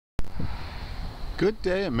Good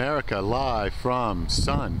Day America, live from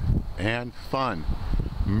Sun and Fun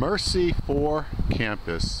Mercy Fore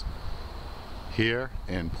campus here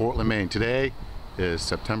in Portland, Maine. Today is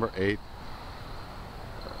September 8th,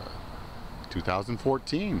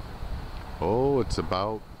 2014. Oh, it's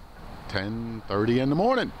about 10:30 in the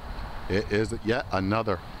morning. It is yet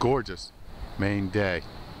another gorgeous Maine day.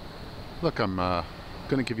 Look, I'm going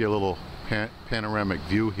to give you a little panoramic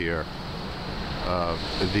view here of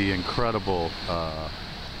the incredible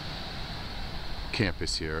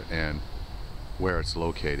campus here and where it's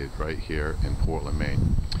located, right here in Portland,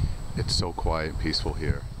 Maine. It's so quiet and peaceful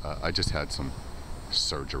here. I just had some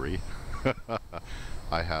surgery.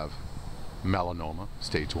 I have melanoma,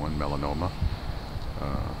 stage 1 melanoma,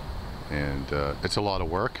 and it's a lot of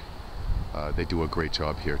work. They do a great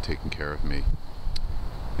job here taking care of me,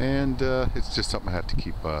 and it's just something I have to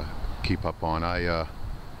keep up on. I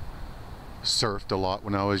surfed a lot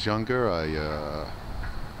when I was younger. I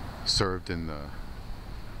served in the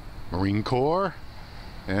Marine Corps,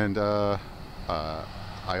 and I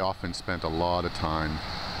often spent a lot of time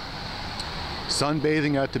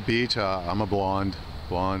sunbathing at the beach. I'm a blonde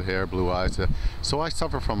hair, blue eyes, so I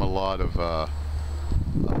suffer from a lot of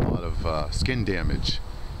skin damage,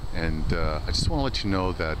 and I just want to let you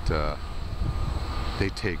know that they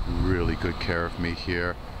take really good care of me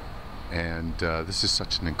here. And this is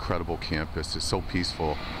such an incredible campus. It's so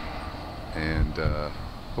peaceful, and I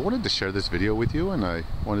wanted to share this video with you, and I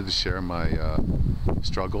wanted to share my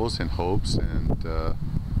struggles and hopes and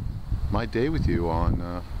my day with you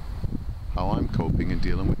on how I'm coping and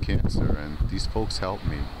dealing with cancer, and these folks help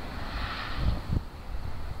me.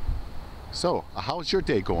 So how's your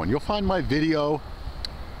day going? You'll find my video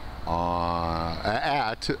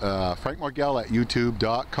at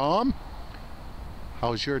frankmargell@youtube.com.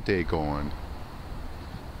 How's your day going?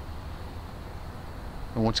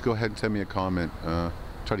 And why don't you go ahead and send me a comment.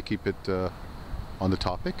 Try to keep it on the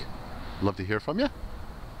topic. Love to hear from you.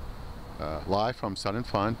 Live from Sun and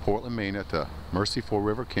Fun, Portland, Maine, at the Mercy Fore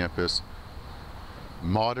River campus. The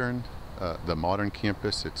modern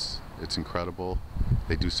campus. It's incredible.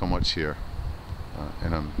 They do so much here,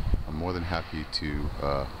 and I'm more than happy to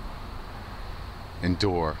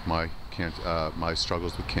endure my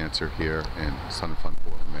struggles with cancer here in Sun and Fun,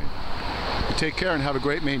 Portland, Maine. You take care and have a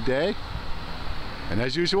great Maine day. And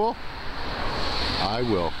as usual, I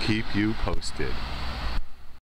will keep you posted.